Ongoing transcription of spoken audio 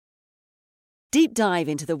Deep dive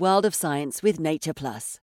into the world of science with Nature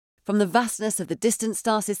Plus. From the vastness of the distant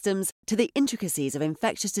star systems to the intricacies of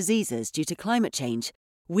infectious diseases due to climate change,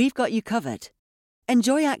 we've got you covered.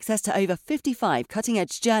 Enjoy access to over 55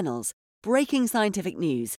 cutting-edge journals, breaking scientific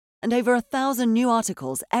news, and over 1,000 new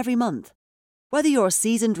articles every month. Whether you're a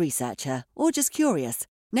seasoned researcher or just curious,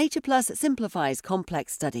 Nature Plus simplifies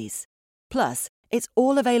complex studies. Plus, it's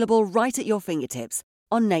all available right at your fingertips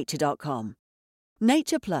on nature.com.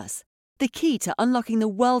 Nature Plus, the key to unlocking the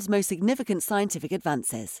world's most significant scientific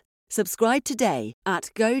advances. Subscribe today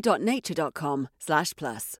at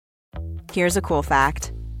go.nature.com/plus. Here's a cool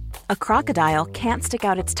fact. A crocodile can't stick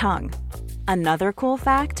out its tongue. Another cool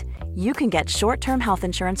fact, you can get short-term health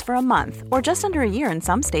insurance for a month or just under a year in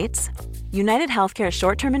some states. United Healthcare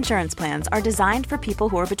short-term insurance plans are designed for people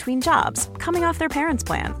who are between jobs, coming off their parents'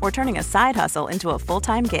 plan, or turning a side hustle into a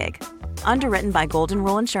full-time gig. Underwritten by Golden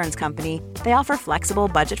Rule Insurance Company, they offer flexible,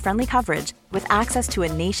 budget-friendly coverage with access to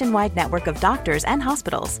a nationwide network of doctors and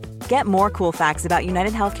hospitals. Get more cool facts about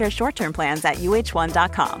United Healthcare short-term plans at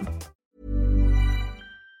uh1.com.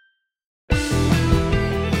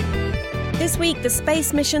 This week, the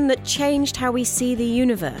space mission that changed how we see the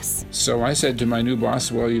universe. So I said to my new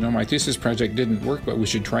boss, well, my thesis project didn't work, but we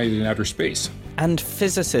should try it in outer space. And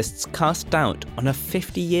physicists cast doubt on a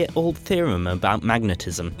 50-year-old theorem about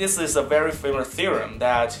magnetism. This is a very famous theorem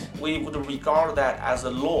that we would regard that as a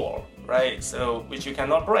law, right? So, which you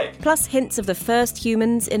cannot break. Plus hints of the first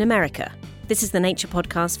humans in America. This is the Nature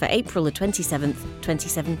Podcast for April the 27th,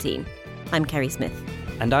 2017. I'm Kerry Smith.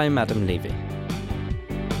 And I'm Adam Levy.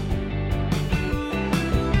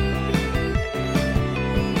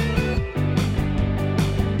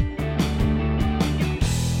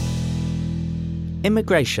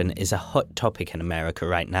 Immigration is a hot topic in America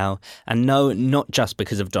right now, and no, not just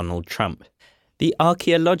because of Donald Trump. The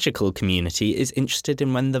archaeological community is interested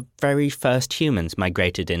in when the very first humans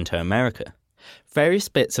migrated into America. Various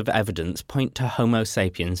bits of evidence point to Homo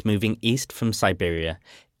sapiens moving east from Siberia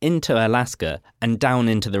into Alaska and down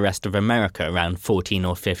into the rest of America around 14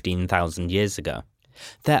 or 15,000 years ago.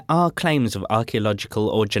 There are claims of archaeological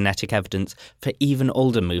or genetic evidence for even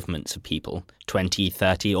older movements of people, 20,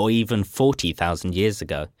 30 or even 40,000 years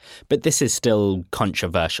ago, but this is still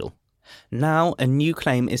controversial. Now a new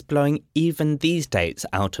claim is blowing even these dates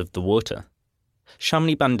out of the water.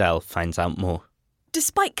 Shamli Bandel finds out more.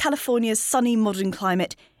 Despite California's sunny modern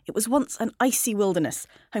climate, it was once an icy wilderness,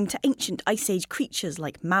 home to ancient Ice Age creatures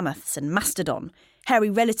like mammoths and mastodon, hairy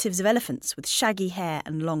relatives of elephants with shaggy hair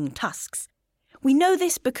and long tusks. We know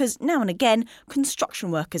this because, now and again, construction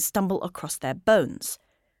workers stumble across their bones.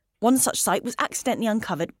 One such site was accidentally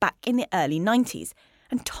uncovered back in the early 90s,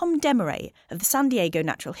 and Tom Desmarais of the San Diego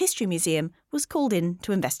Natural History Museum was called in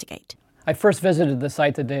to investigate. I first visited the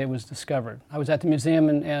site the day it was discovered. I was at the museum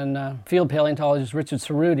and field paleontologist Richard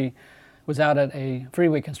Cerruti was out at a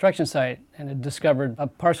freeway construction site and had discovered a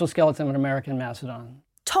partial skeleton of an American mastodon.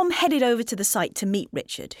 Tom headed over to the site to meet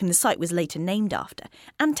Richard, whom the site was later named after,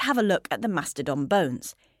 and to have a look at the mastodon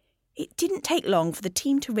bones. It didn't take long for the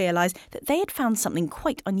team to realise that they had found something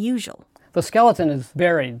quite unusual. The skeleton is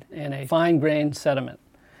buried in a fine-grained sediment,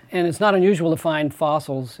 and it's not unusual to find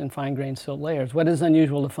fossils in fine-grained silt layers. What is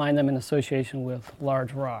unusual to find them in association with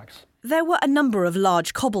large rocks. There were a number of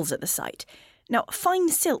large cobbles at the site. Now, fine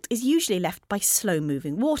silt is usually left by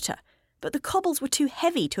slow-moving water, but the cobbles were too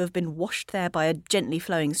heavy to have been washed there by a gently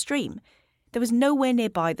flowing stream. There was nowhere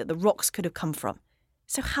nearby that the rocks could have come from.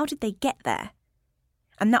 So how did they get there?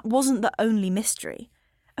 And that wasn't the only mystery.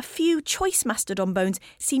 A few choice mastodon bones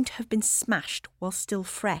seemed to have been smashed while still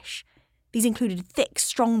fresh. These included thick,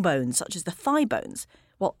 strong bones such as the thigh bones,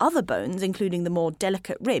 while other bones, including the more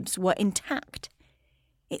delicate ribs, were intact.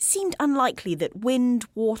 It seemed unlikely that wind,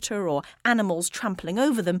 water, or animals trampling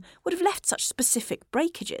over them would have left such specific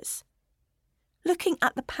breakages. Looking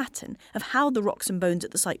at the pattern of how the rocks and bones at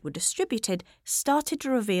the site were distributed started to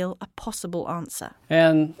reveal a possible answer.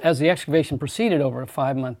 And as the excavation proceeded over a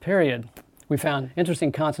 5-month period, we found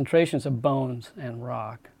interesting concentrations of bones and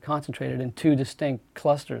rock, concentrated in 2 distinct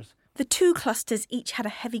clusters. The 2 clusters each had a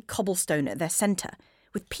heavy cobblestone at their centre,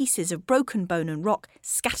 with pieces of broken bone and rock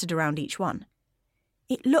scattered around each one.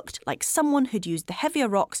 It looked like someone had used the heavier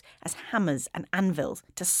rocks as hammers and anvils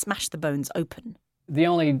to smash the bones open. The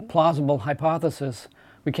only plausible hypothesis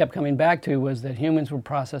we kept coming back to was that humans were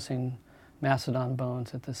processing mastodon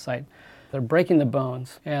bones at this site. They're breaking the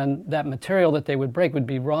bones, and that material that they would break would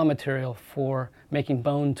be raw material for making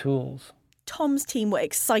bone tools. Tom's team were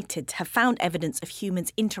excited to have found evidence of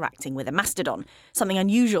humans interacting with a mastodon, something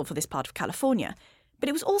unusual for this part of California. But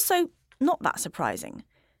it was also not that surprising.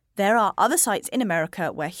 There are other sites in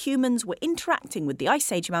America where humans were interacting with the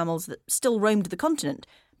Ice Age mammals that still roamed the continent,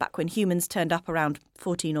 back when humans turned up around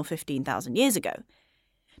 14 or 15,000 years ago.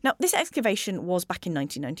 Now, this excavation was back in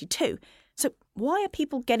 1992, so why are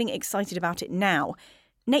people getting excited about it now?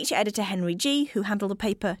 Nature editor Henry Gee, who handled the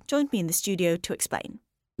paper, joined me in the studio to explain.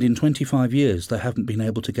 In 25 years, they haven't been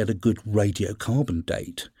able to get a good radiocarbon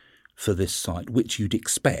date for this site, which you'd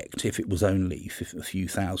expect if it was only a few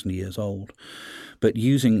thousand years old. But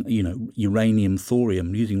using, uranium,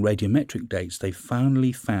 thorium, using radiometric dates, they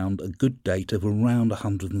finally found a good date of around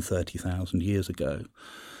 130,000 years ago,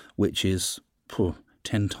 which is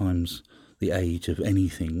 10 times the age of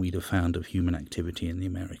anything we'd have found of human activity in the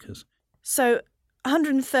Americas. So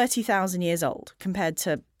 130,000 years old compared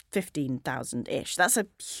to 15,000-ish. That's a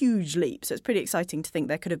huge leap, so it's pretty exciting to think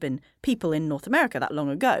there could have been people in North America that long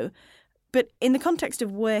ago. But in the context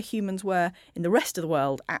of where humans were in the rest of the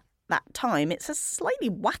world at that time, it's a slightly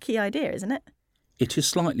wacky idea, isn't it? It is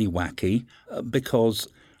slightly wacky because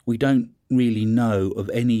we don't really know of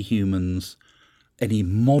any humans, any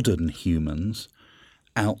modern humans,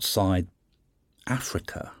 outside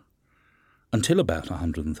Africa until about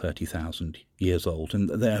 130,000 years old.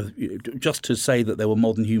 And just to say that there were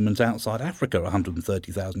modern humans outside Africa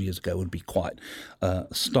 130,000 years ago would be quite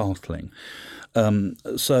startling.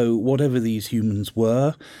 So whatever these humans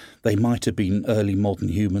were, they might have been early modern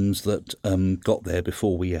humans that got there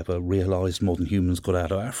before we ever realised modern humans got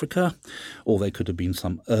out of Africa, or they could have been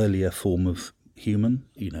some earlier form of human,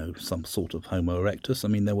 some sort of Homo erectus. I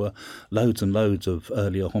mean, there were loads and loads of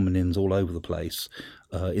earlier hominins all over the place,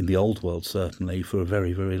 in the old world certainly, for a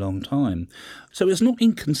very, very long time. So it's not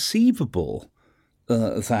inconceivable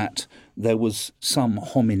that there was some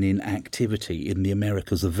hominin activity in the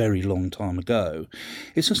Americas a very long time ago.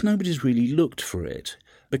 It's just nobody's really looked for it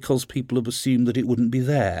because people have assumed that it wouldn't be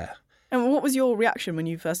there. And what was your reaction when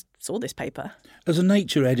you first saw this paper? As a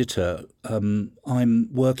nature editor, I'm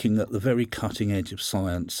working at the very cutting edge of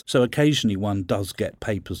science. So occasionally one does get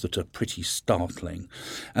papers that are pretty startling.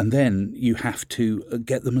 And then you have to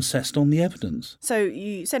get them assessed on the evidence. So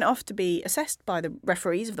you sent it off to be assessed by the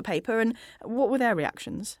referees of the paper. And what were their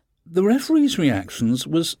reactions? The referees' reactions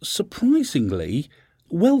was surprisingly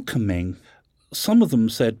welcoming. Some of them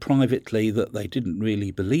said privately that they didn't really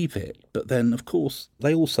believe it, but then, of course,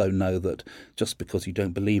 they also know that just because you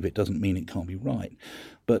don't believe it doesn't mean it can't be right.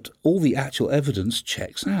 But all the actual evidence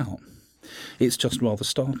checks out. It's just rather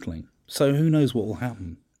startling. So who knows what will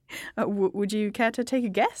happen? Would you care to take a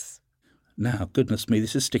guess? Now, goodness me,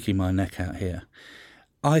 this is sticking my neck out here.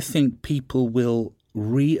 I think people will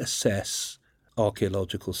reassess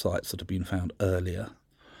archaeological sites that have been found earlier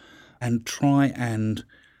and try and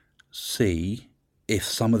see if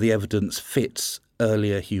some of the evidence fits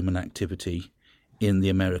earlier human activity in the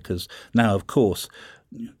Americas. Now, of course,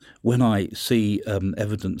 when I see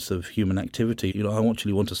evidence of human activity, I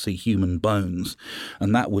actually want to see human bones,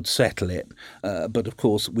 and that would settle it. But of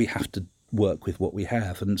course, we have to work with what we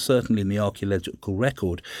have, and certainly in the archaeological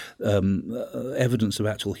record, evidence of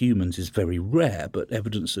actual humans is very rare, but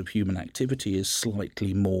evidence of human activity is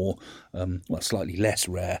slightly less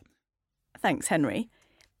rare. Thanks, Henry.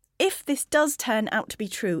 If this does turn out to be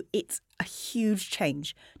true, it's a huge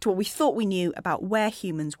change to what we thought we knew about where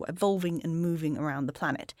humans were evolving and moving around the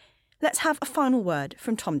planet. Let's have a final word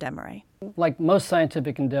from Tom Desmarais. Like most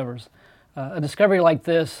scientific endeavors, a discovery like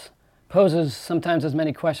this poses sometimes as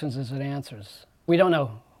many questions as it answers. We don't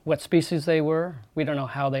know what species they were. We don't know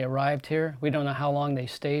how they arrived here. We don't know how long they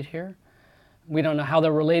stayed here. We don't know how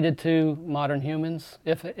they're related to modern humans,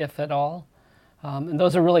 if at all. And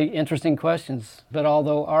those are really interesting questions. But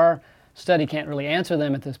although our study can't really answer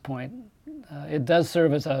them at this point, it does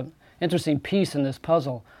serve as an interesting piece in this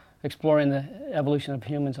puzzle, exploring the evolution of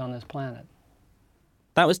humans on this planet.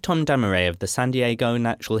 That was Tom Desmarais of the San Diego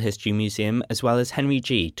Natural History Museum, as well as Henry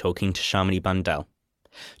Gee talking to Shamini Bundell.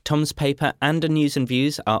 Tom's paper and the news and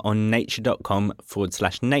views are on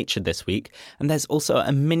nature.com/nature this week, and there's also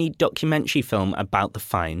a mini documentary film about the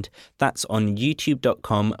find. That's on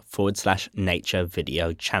youtube.com/nature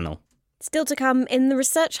video channel. Still to come in the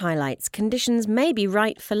research highlights, conditions may be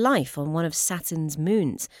right for life on one of Saturn's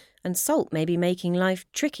moons, and salt may be making life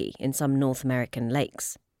tricky in some North American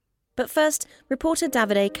lakes. But first, reporter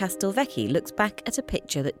Davide Castelvecchi looks back at a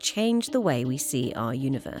picture that changed the way we see our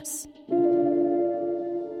universe.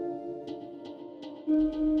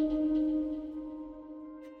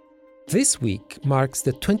 This week marks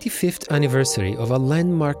the 25th anniversary of a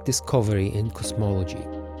landmark discovery in cosmology.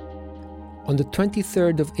 On the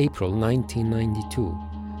 23rd of April 1992,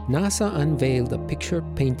 NASA unveiled a picture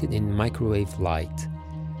painted in microwave light.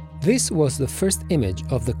 This was the first image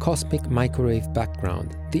of the cosmic microwave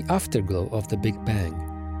background, the afterglow of the Big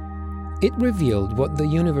Bang. It revealed what the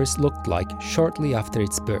universe looked like shortly after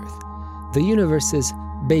its birth, the universe's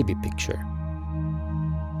baby picture.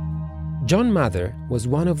 John Mather was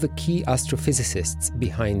one of the key astrophysicists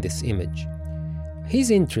behind this image.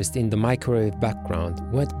 His interest in the microwave background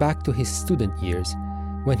went back to his student years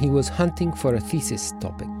when he was hunting for a thesis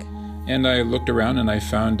topic. And I looked around and I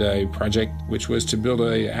found a project which was to build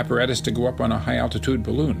an apparatus to go up on a high-altitude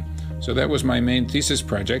balloon. So that was my main thesis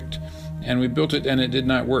project, and we built it and it did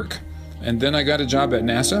not work. And then I got a job at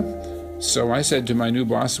NASA, so I said to my new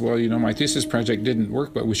boss, well, my thesis project didn't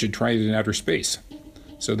work, but we should try it in outer space.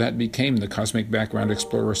 So that became the Cosmic Background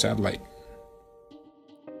Explorer satellite.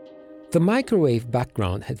 The microwave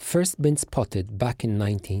background had first been spotted back in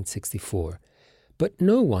 1964, but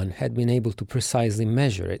no one had been able to precisely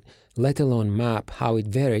measure it, let alone map how it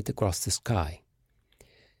varied across the sky.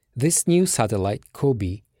 This new satellite,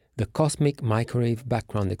 COBE, the Cosmic Microwave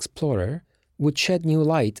Background Explorer, would shed new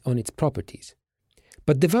light on its properties.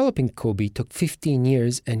 But developing COBE took 15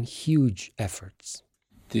 years and huge efforts.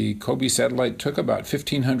 The COBE satellite took about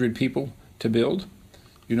 1,500 people to build.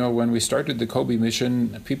 When we started the COBE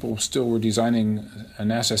mission, people still were designing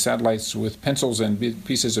NASA satellites with pencils and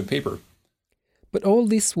pieces of paper. But all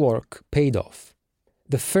this work paid off.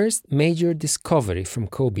 The first major discovery from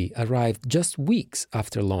COBE arrived just weeks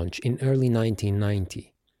after launch in early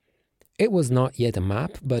 1990. It was not yet a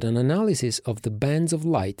map, but an analysis of the bands of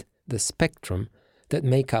light, the spectrum, that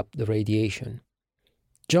make up the radiation.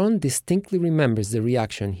 John distinctly remembers the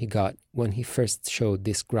reaction he got when he first showed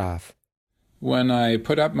this graph. When I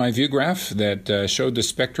put up my view graph that showed the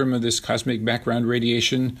spectrum of this cosmic background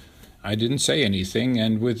radiation, I didn't say anything,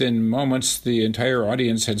 and within moments the entire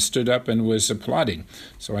audience had stood up and was applauding.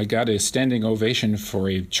 So I got a standing ovation for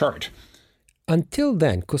a chart. Until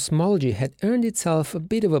then, cosmology had earned itself a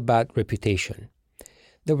bit of a bad reputation.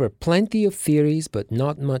 There were plenty of theories, but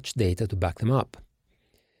not much data to back them up.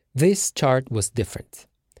 This chart was different.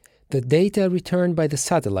 The data returned by the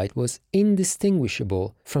satellite was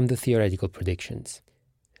indistinguishable from the theoretical predictions.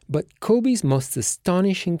 But COBE's most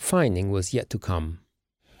astonishing finding was yet to come.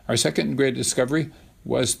 Our second great discovery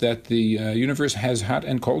was that the universe has hot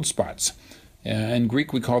and cold spots. In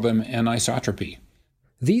Greek, we call them anisotropy.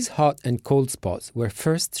 These hot and cold spots were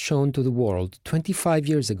first shown to the world 25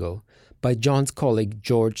 years ago by John's colleague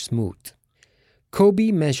George Smoot.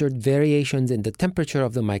 COBE measured variations in the temperature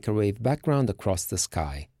of the microwave background across the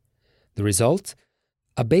sky. The result?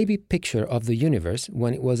 A baby picture of the universe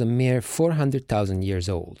when it was a mere 400,000 years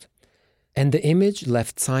old. And the image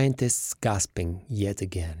left scientists gasping yet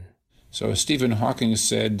again. So Stephen Hawking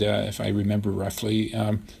said, if I remember roughly,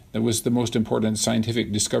 that was the most important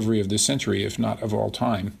scientific discovery of the century, if not of all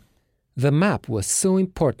time. The map was so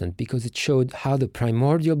important because it showed how the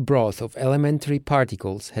primordial broth of elementary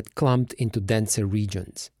particles had clumped into denser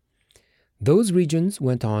regions. Those regions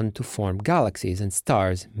went on to form galaxies and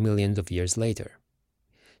stars millions of years later.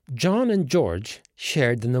 John and George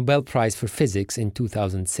shared the Nobel Prize for Physics in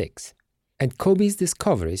 2006, and COBE's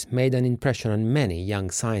discoveries made an impression on many young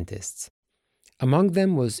scientists. Among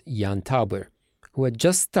them was Jan Tauber, who had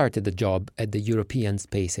just started a job at the European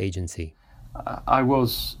Space Agency. I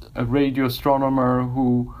was a radio astronomer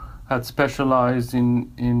who had specialized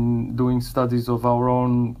in doing studies of our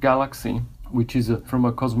own galaxy, which is, from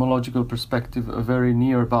a cosmological perspective, a very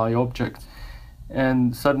nearby object.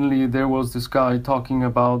 And suddenly there was this guy talking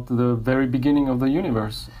about the very beginning of the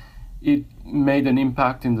universe. It made an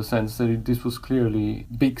impact in the sense that this was clearly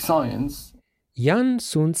big science. Jan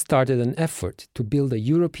soon started an effort to build a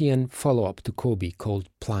European follow-up to COBE called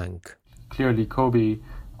Planck. Clearly COBE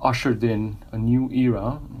ushered in a new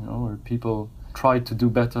era, where people tried to do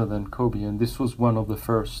better than COBE, and this was one of the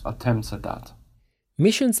first attempts at that.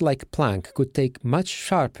 Missions like Planck could take much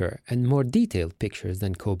sharper and more detailed pictures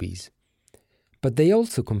than COBE's. But they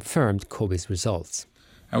also confirmed COBE's results.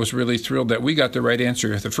 I was really thrilled that we got the right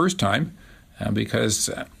answer the first time, because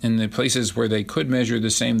in the places where they could measure the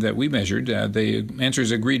same that we measured, the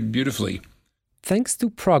answers agreed beautifully. Thanks to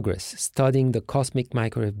progress studying the cosmic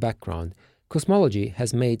microwave background, cosmology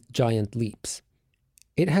has made giant leaps.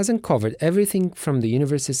 It has uncovered everything from the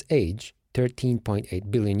universe's age,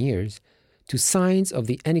 13.8 billion years, to signs of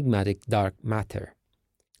the enigmatic dark matter.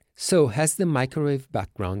 So, has the microwave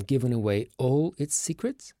background given away all its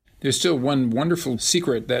secrets? There's still one wonderful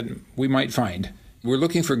secret that we might find. We're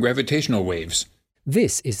looking for gravitational waves.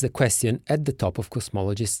 This is the question at the top of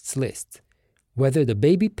cosmologists' list: whether the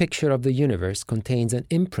baby picture of the universe contains an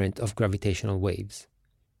imprint of gravitational waves.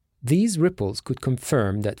 These ripples could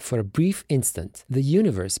confirm that for a brief instant, the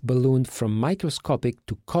universe ballooned from microscopic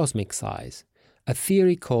to cosmic size, a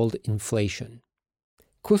theory called inflation.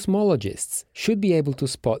 Cosmologists should be able to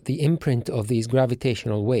spot the imprint of these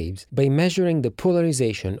gravitational waves by measuring the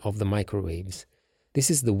polarization of the microwaves.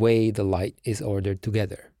 This is the way the light is ordered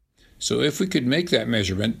together. So if we could make that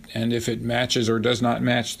measurement, and if it matches or does not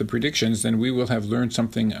match the predictions, then we will have learned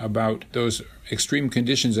something about those extreme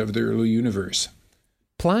conditions of the early universe.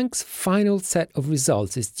 Planck's final set of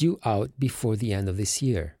results is due out before the end of this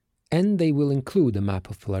year, and they will include a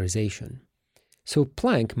map of polarization. So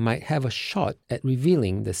Planck might have a shot at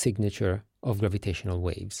revealing the signature of gravitational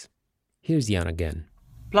waves. Here's Jan again.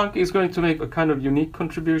 Planck is going to make a kind of unique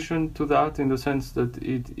contribution to that in the sense that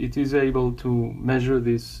it is able to measure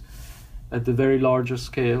this at the very largest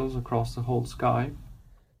scales across the whole sky.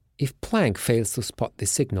 If Planck fails to spot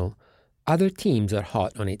this signal, other teams are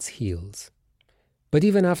hot on its heels. But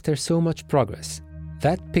even after so much progress,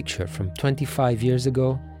 that picture from 25 years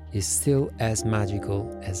ago is still as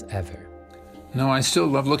magical as ever. No, I still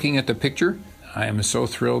love looking at the picture. I am so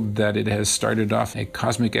thrilled that it has started off a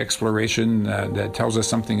cosmic exploration that tells us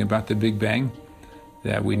something about the Big Bang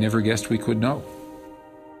that we never guessed we could know.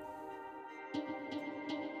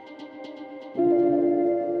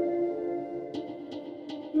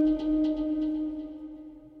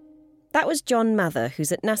 That was John Mather,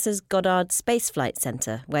 who's at NASA's Goddard Space Flight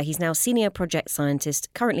Center, where he's now senior project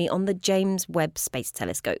scientist currently on the James Webb Space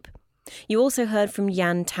Telescope. You also heard from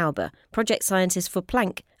Jan Tauber, project scientist for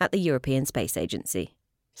Planck at the European Space Agency.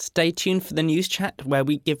 Stay tuned for the news chat where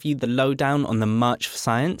we give you the lowdown on the March for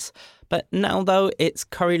Science. But now, though, it's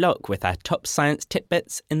Corrie Locke with our top science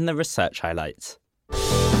tidbits in the research highlights.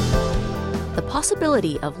 The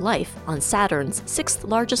possibility of life on Saturn's sixth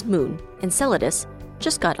largest moon, Enceladus,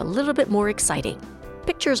 just got a little bit more exciting.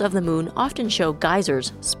 Pictures of the moon often show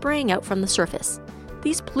geysers spraying out from the surface.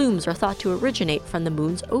 These plumes are thought to originate from the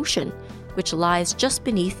moon's ocean, which lies just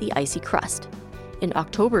beneath the icy crust. In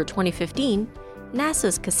October 2015,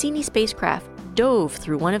 NASA's Cassini spacecraft dove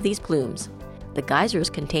through one of these plumes. The geysers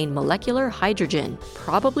contain molecular hydrogen,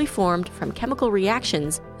 probably formed from chemical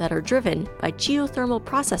reactions that are driven by geothermal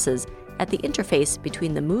processes at the interface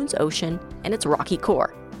between the moon's ocean and its rocky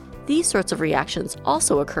core. These sorts of reactions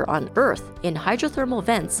also occur on Earth in hydrothermal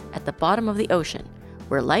vents at the bottom of the ocean,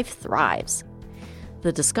 where life thrives.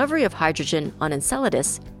 The discovery of hydrogen on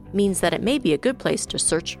Enceladus means that it may be a good place to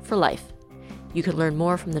search for life. You can learn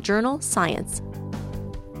more from the journal Science.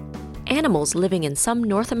 Animals living in some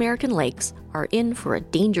North American lakes are in for a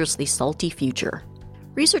dangerously salty future.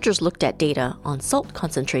 Researchers looked at data on salt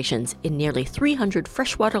concentrations in nearly 300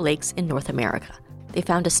 freshwater lakes in North America. They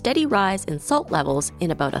found a steady rise in salt levels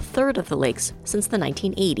in about a third of the lakes since the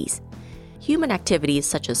 1980s. Human activities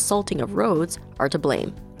such as salting of roads are to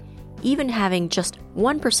blame. Even having just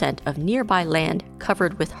 1% of nearby land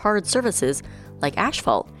covered with hard surfaces, like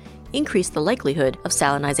asphalt, increased the likelihood of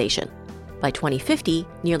salinization. By 2050,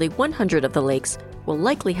 nearly 100 of the lakes will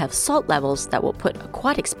likely have salt levels that will put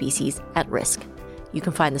aquatic species at risk. You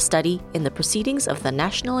can find the study in the Proceedings of the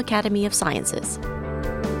National Academy of Sciences.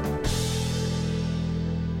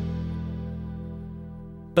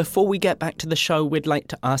 Before we get back to the show, we'd like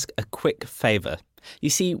to ask a quick favour. You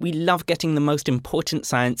see, we love getting the most important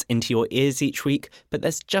science into your ears each week, but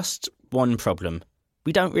there's just one problem.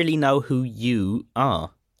 We don't really know who you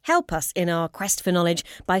are. Help us in our quest for knowledge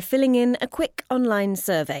by filling in a quick online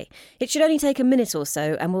survey. It should only take a minute or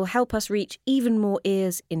so and will help us reach even more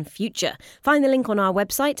ears in future. Find the link on our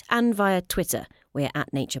website and via Twitter. We're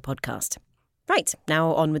at Nature Podcast. Right,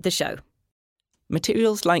 now on with the show.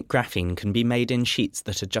 Materials like graphene can be made in sheets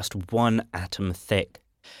that are just one atom thick.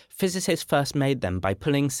 Physicists first made them by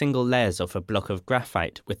pulling single layers off a block of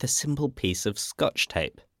graphite with a simple piece of Scotch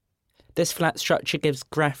tape. This flat structure gives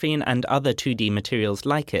graphene and other 2D materials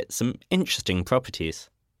like it some interesting properties.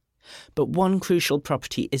 But one crucial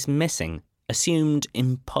property is missing, assumed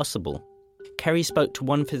impossible. Kerry spoke to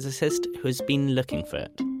one physicist who has been looking for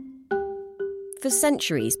it. For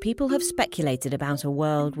centuries, people have speculated about a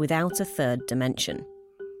world without a third dimension.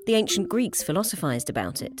 The ancient Greeks philosophized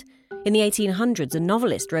about it. In the 1800s, a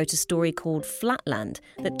novelist wrote a story called Flatland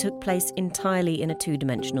that took place entirely in a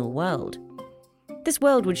two-dimensional world. This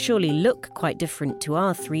world would surely look quite different to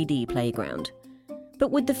our 3D playground. But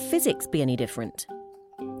would the physics be any different?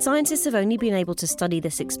 Scientists have only been able to study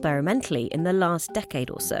this experimentally in the last decade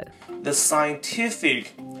or so. The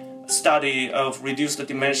scientific study of reduced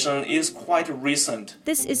dimension is quite recent.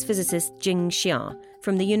 This is physicist Jing Xia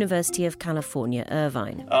from the University of California,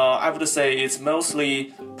 Irvine. I would say it's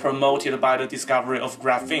mostly promoted by the discovery of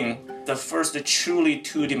graphene, the first truly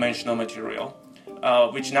two-dimensional material.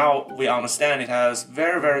 which now we understand it has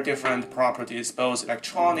very, very different properties, both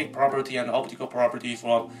electronic property and optical property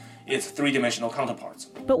from its three-dimensional counterparts.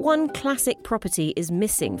 But one classic property is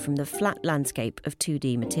missing from the flat landscape of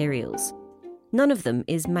 2D materials. None of them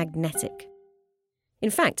is magnetic. In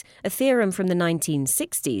fact, a theorem from the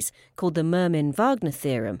 1960s, called the Mermin-Wagner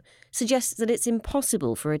theorem, suggests that it's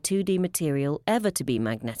impossible for a 2D material ever to be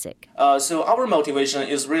magnetic. So our motivation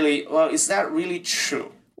is really, well, is that really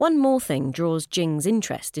true? One more thing draws Jing's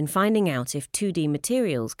interest in finding out if 2D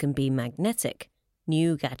materials can be magnetic: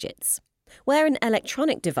 new gadgets. Where an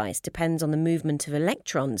electronic device depends on the movement of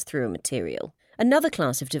electrons through a material, another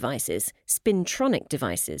class of devices, spintronic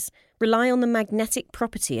devices, rely on the magnetic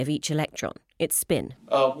property of each electron, its spin.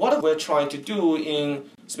 What we're trying to do in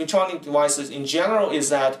spintronic devices in general is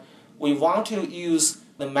that we want to use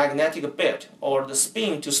the magnetic bit or the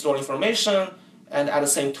spin to store information, and at the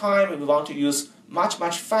same time we want to use much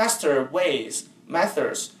faster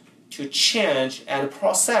methods to change and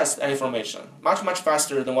process the information, much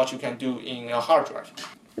faster than what you can do in a hard drive.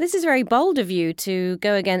 This is very bold of you to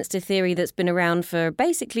go against a theory that's been around for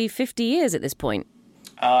basically 50 years at this point.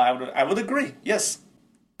 I would agree, yes.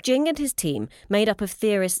 Jing and his team, made up of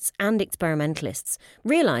theorists and experimentalists,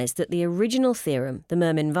 realised that the original theorem, the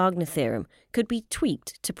Mermin-Wagner theorem, could be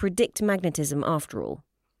tweaked to predict magnetism after all.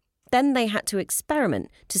 Then they had to experiment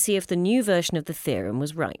to see if the new version of the theorem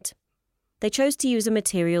was right. They chose to use a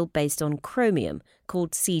material based on chromium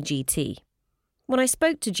called CGT. When I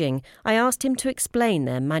spoke to Jing, I asked him to explain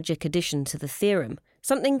their magic addition to the theorem,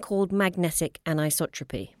 something called magnetic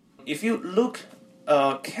anisotropy. If you look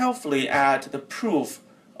carefully at the proof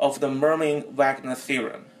of the Mermin-Wagner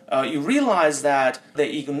theorem, you realize that they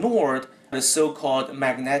ignored the so-called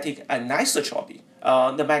magnetic anisotropy.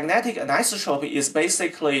 The magnetic anisotropy is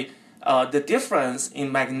basically the difference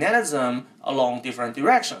in magnetism along different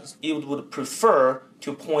directions. It would prefer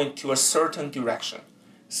to point to a certain direction.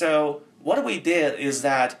 So what we did is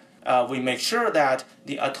that we make sure that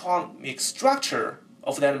the atomic structure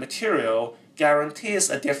of that material guarantees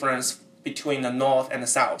a difference between the north and the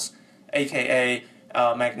south, aka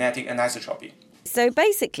magnetic anisotropy. So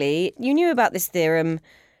basically, you knew about this theorem,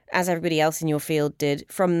 as everybody else in your field did,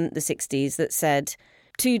 from the 60s, that said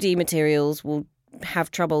 2D materials will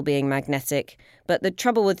have trouble being magnetic. But the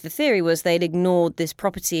trouble with the theory was they'd ignored this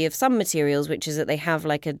property of some materials, which is that they have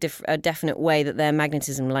like a definite way that their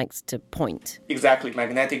magnetism likes to point. Exactly,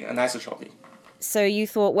 magnetic anisotropy. So you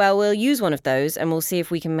thought, well, we'll use one of those and we'll see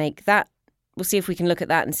if we can make that, we'll see if we can look at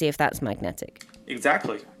that and see if that's magnetic.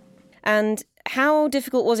 Exactly. And how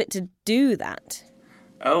difficult was it to do that?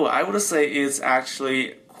 Oh, I would say it's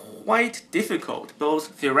actually quite difficult, both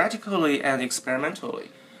theoretically and experimentally.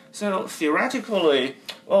 So theoretically,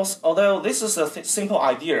 well, although this is a simple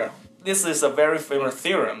idea, this is a very famous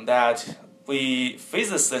theorem that we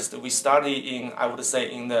physicists, we study in, I would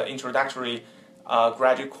say, in the introductory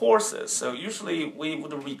graduate courses. So usually we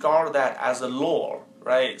would regard that as a law,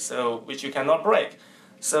 right? So which you cannot break.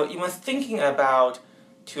 So even thinking about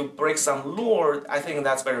to break some law, I think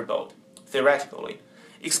that's very bold, theoretically.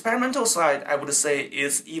 Experimental side, I would say,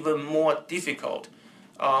 is even more difficult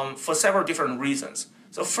for several different reasons.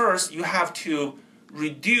 So first, you have to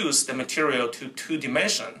reduce the material to 2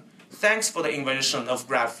 dimensions. Thanks for the invention of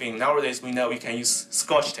graphene. Nowadays, we know we can use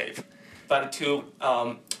Scotch tape. But to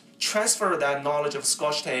transfer that knowledge of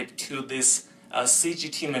Scotch tape to this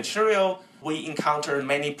CGT material, we encountered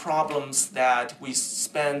many problems that we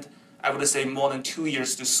spent, I would say, more than 2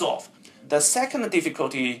 years to solve. The second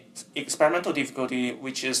difficulty, experimental difficulty,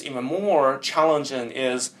 which is even more challenging,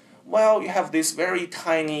 is, well, you have this very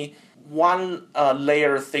tiny one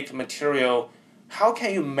layer thick material. How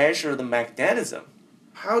can you measure the magnetism?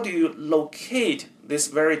 How do you locate this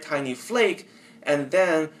very tiny flake and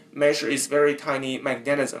then measure its very tiny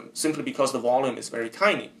magnetism, simply because the volume is very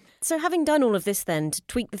tiny? So having done all of this then, to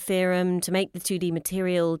tweak the theorem, to make the 2D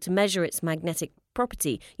material, to measure its magnetic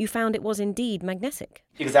property, you found it was indeed magnetic.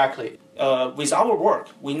 Exactly. With our work,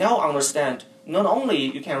 we now understand not only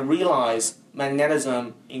you can realize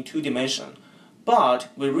magnetism in 2 dimensions, but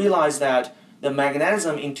we realize that the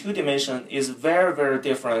magnetism in 2 dimensions is very, very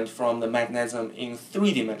different from the magnetism in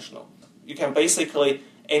 3-dimensional. You can basically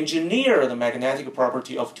engineer the magnetic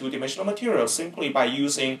property of 2-dimensional materials simply by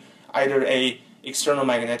using either an external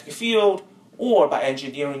magnetic field or by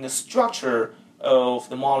engineering the structure of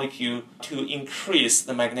the molecule to increase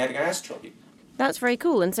the magnetic anisotropy. That's very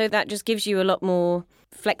cool. And so that just gives you a lot more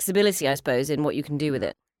flexibility, I suppose, in what you can do with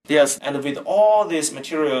it. Yes, and with all these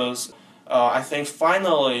materials, I think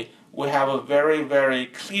finally we have a very, very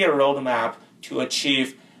clear roadmap to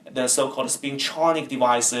achieve the so-called spintronic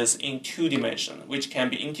devices in 2 dimensions, which can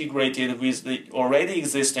be integrated with the already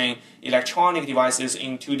existing electronic devices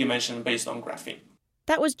in 2 dimensions based on graphene.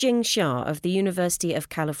 That was Jing Xia of the University of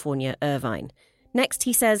California, Irvine. Next,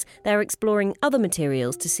 he says they're exploring other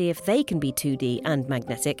materials to see if they can be 2D and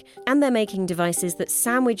magnetic, and they're making devices that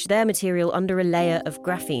sandwich their material under a layer of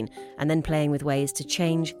graphene and then playing with ways to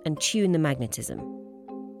change and tune the magnetism.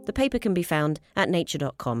 The paper can be found at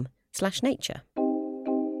nature.com/nature.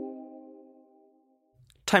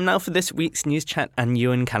 Time now for this week's news chat, and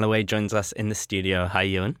Ewan Callaway joins us in the studio. Hi,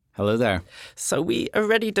 Ewan. Hello there. So we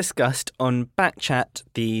already discussed on Backchat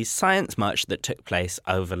the science march that took place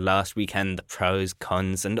over last weekend, the pros,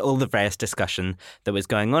 cons, and all the various discussion that was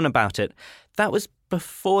going on about it. That was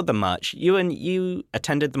before the march. Ewan, you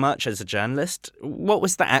attended the march as a journalist. What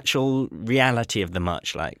was the actual reality of the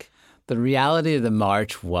march like? The reality of the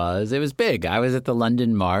march it was big. I was at the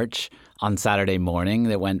London March on Saturday morning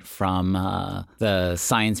that went from the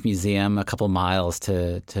Science Museum a couple miles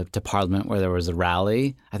to Parliament, where there was a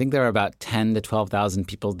rally. I think there were about 10 to 12,000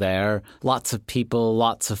 people there. Lots of people,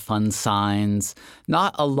 lots of fun signs.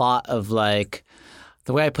 Not a lot of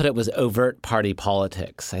the way I put it was overt party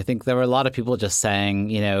politics. I think there were a lot of people just saying,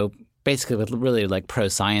 basically with really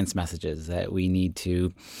pro-science messages that we need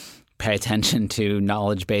to pay attention to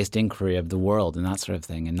knowledge-based inquiry of the world and that sort of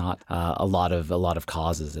thing, and not a lot of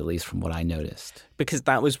causes, at least from what I noticed. Because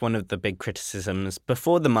that was one of the big criticisms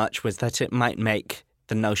before the march, was that it might make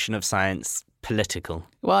the notion of science political.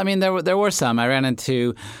 Well, I mean, there were some. I ran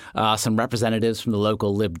into some representatives from the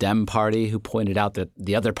local Lib Dem party who pointed out that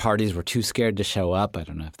the other parties were too scared to show up. I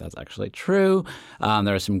don't know if that's actually true. There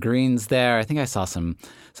were some Greens there. I think I saw some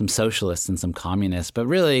socialists and some communists. But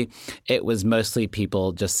really, it was mostly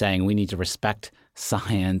people just saying we need to respect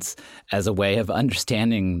science as a way of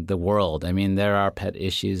understanding the world. I mean, there are pet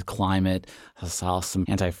issues, climate. I saw some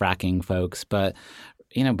anti-fracking folks, but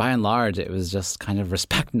by and large, it was just kind of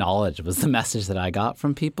respect knowledge was the message that I got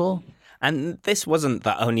from people. And this wasn't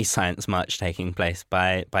the only science march taking place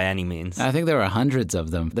by any means. I think there were hundreds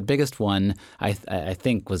of them. The biggest one, I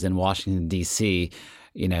think, was in Washington, D.C.,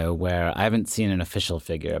 where I haven't seen an official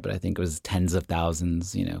figure, but I think it was tens of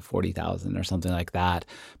thousands, 40,000 or something like that.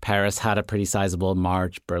 Paris had a pretty sizable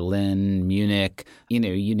march, Berlin, Munich,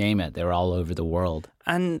 you name it. They were all over the world.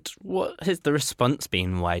 And what has the response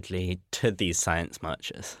been widely to these science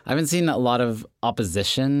marches? I haven't seen a lot of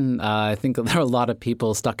opposition. I think there are a lot of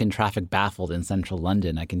people stuck in traffic baffled in central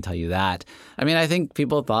London, I can tell you that. I mean, I think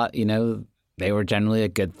people thought, they were generally a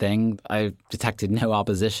good thing. I detected no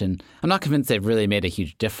opposition. I'm not convinced they've really made a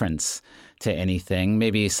huge difference to anything.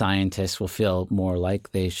 Maybe scientists will feel more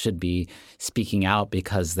like they should be speaking out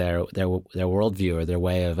because their worldview or their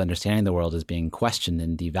way of understanding the world is being questioned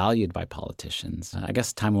and devalued by politicians. I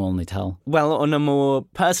guess time will only tell. Well, on a more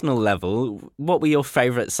personal level, what were your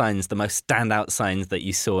favorite signs, the most standout signs that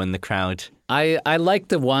you saw in the crowd? I like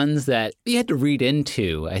the ones that you had to read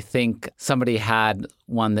into. I think somebody had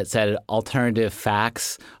one that said alternative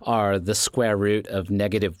facts are the square root of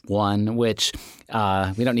 -1, which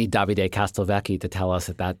we don't need Davide Castelvecchi to tell us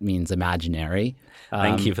that means imaginary.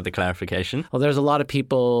 Thank you for the clarification. Well, there's a lot of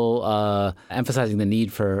people emphasizing the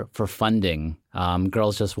need for funding.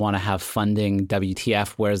 Girls just want to have funding.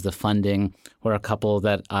 WTF, where's the funding? Were a couple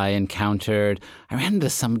that I encountered. I ran into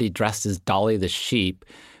somebody dressed as Dolly the sheep,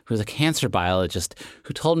 who was a cancer biologist,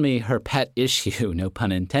 who told me her pet issue, no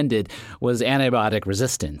pun intended, was antibiotic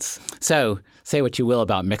resistance. So say what you will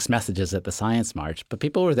about mixed messages at the Science March, but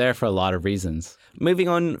people were there for a lot of reasons. Moving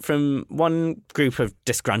on from one group of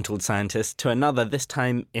disgruntled scientists to another, this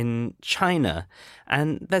time in China.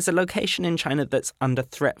 And there's a location in China that's under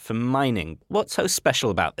threat for mining. What's so special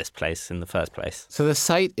about this place in the first place? So the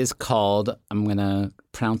site is called, I'm going to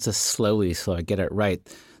pronounce this slowly so I get it right,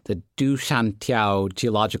 the Dushantiao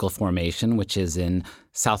Geological Formation, which is in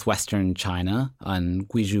southwestern China on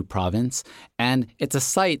Guizhou province. And it's a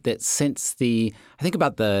site that since I think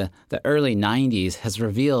about the early 90s has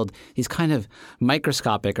revealed these kind of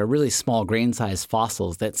microscopic or really small grain-sized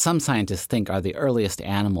fossils that some scientists think are the earliest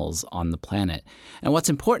animals on the planet. And what's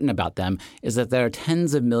important about them is that they're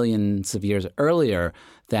tens of millions of years earlier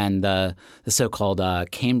than the so-called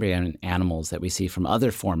Cambrian animals that we see from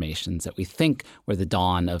other formations that we think were the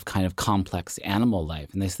dawn of kind of complex animal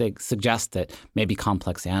life. And they suggest that maybe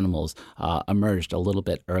complex animals emerged a little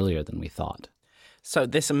bit earlier than we thought. So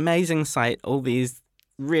this amazing site, all these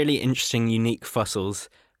really interesting, unique fossils,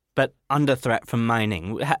 but under threat from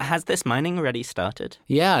mining. Has this mining already started?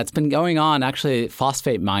 Yeah, it's been going on. Actually,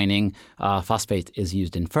 phosphate mining, phosphate is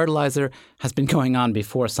used in fertilizer, has been going on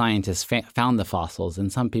before scientists found the fossils.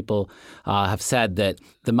 And some people have said that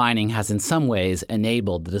the mining has in some ways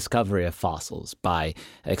enabled the discovery of fossils by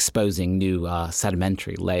exposing new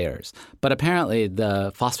sedimentary layers. But apparently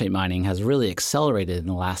the phosphate mining has really accelerated in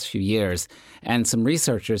the last few years. And some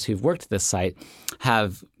researchers who've worked at this site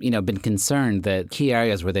have, been concerned that key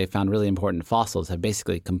areas where they found really important fossils have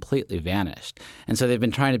basically completely vanished. And so they've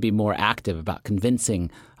been trying to be more active about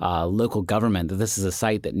convincing local government that this is a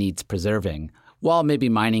site that needs preserving, while maybe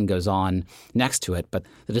mining goes on next to it. But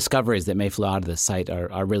the discoveries that may flow out of this site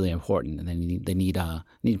are really important, and they need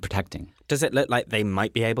protecting. Does it look like they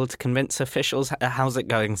might be able to convince officials? How's it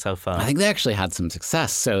going so far? I think they actually had some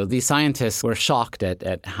success. So these scientists were shocked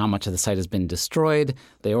at how much of the site has been destroyed.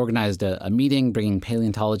 They organized a meeting bringing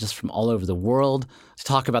paleontologists from all over the world to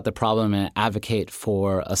talk about the problem and advocate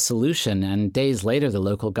for a solution. And days later, the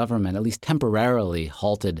local government at least temporarily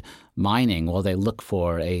halted mining while they look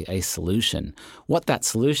for a solution. What that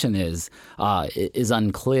solution is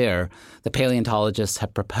unclear. The paleontologists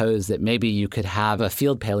have proposed that maybe you could have a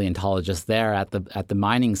field paleontologist there at the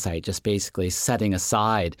mining site, just basically setting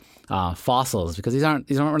aside fossils, because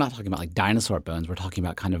we're not talking about like dinosaur bones. We're talking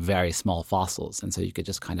about kind of very small fossils, and so you could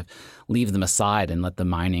just kind of leave them aside and let the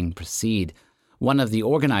mining proceed. One of the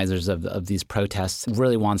organizers of these protests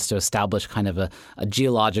really wants to establish kind of a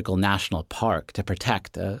geological national park to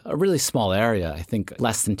protect a really small area, I think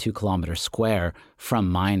less than 2 kilometers square, from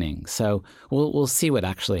mining. So we'll see what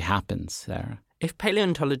actually happens there. If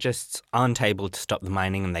paleontologists aren't able to stop the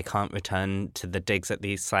mining and they can't return to the digs at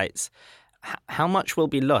these sites, how much will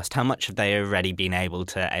be lost? How much have they already been able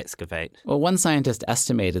to excavate? Well, one scientist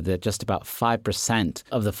estimated that just about 5%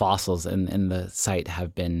 of the fossils in the site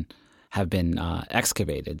have been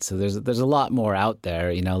excavated. So there's a lot more out there,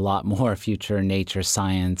 a lot more future Nature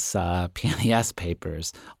Science PNAS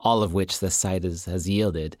papers, all of which this site has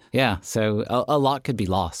yielded. Yeah, so a lot could be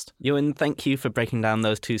lost. Ewan, thank you for breaking down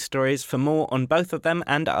those two stories. For more on both of them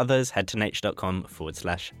and others, head to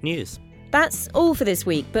nature.com/news. That's all for this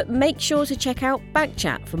week, but make sure to check out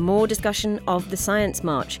Backchat for more discussion of the Science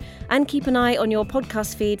March, and keep an eye on your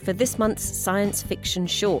podcast feed for this month's science fiction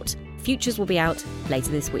short. Futures will be out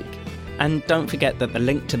later this week. And don't forget that the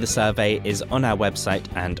link to the survey is on our website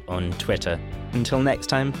and on Twitter. Until next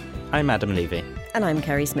time, I'm Adam Levy. And I'm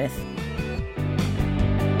Kerry Smith.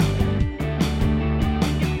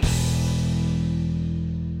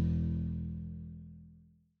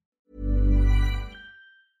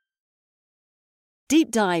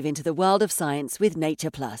 Deep dive into the world of science with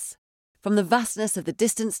Nature Plus. From the vastness of the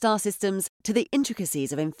distant star systems to the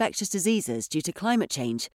intricacies of infectious diseases due to climate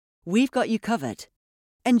change, we've got you covered.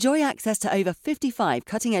 Enjoy access to over 55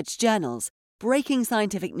 cutting-edge journals, breaking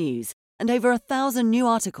scientific news, and over 1,000 new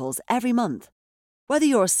articles every month. Whether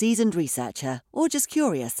you're a seasoned researcher or just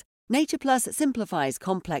curious, Nature Plus simplifies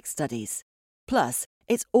complex studies. Plus,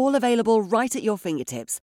 it's all available right at your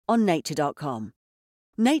fingertips on nature.com.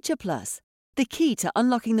 Nature Plus, the key to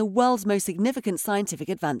unlocking the world's most significant scientific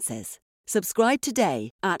advances. Subscribe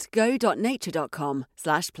today at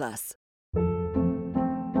go.nature.com/plus.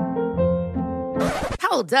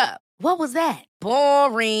 Hold up. What was that?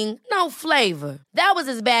 Boring. No flavor. That was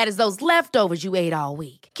as bad as those leftovers you ate all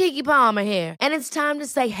week. Keke Palmer here, and it's time to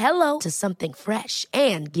say hello to something fresh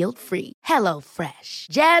and guilt-free. HelloFresh.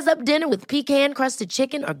 Jazz up dinner with pecan-crusted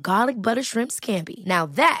chicken or garlic butter shrimp scampi. Now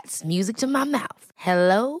that's music to my mouth.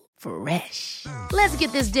 HelloFresh. Let's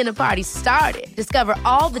get this dinner party started. Discover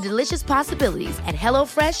all the delicious possibilities at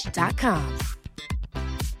HelloFresh.com.